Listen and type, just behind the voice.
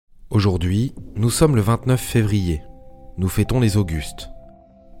Aujourd'hui, nous sommes le 29 février. Nous fêtons les Augustes.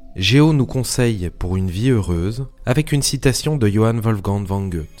 Géo nous conseille pour une vie heureuse avec une citation de Johann Wolfgang von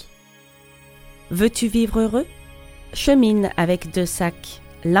Goethe. Veux-tu vivre heureux ? Chemine avec 2 sacs,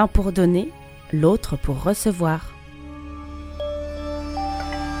 l'un pour donner, l'autre pour recevoir.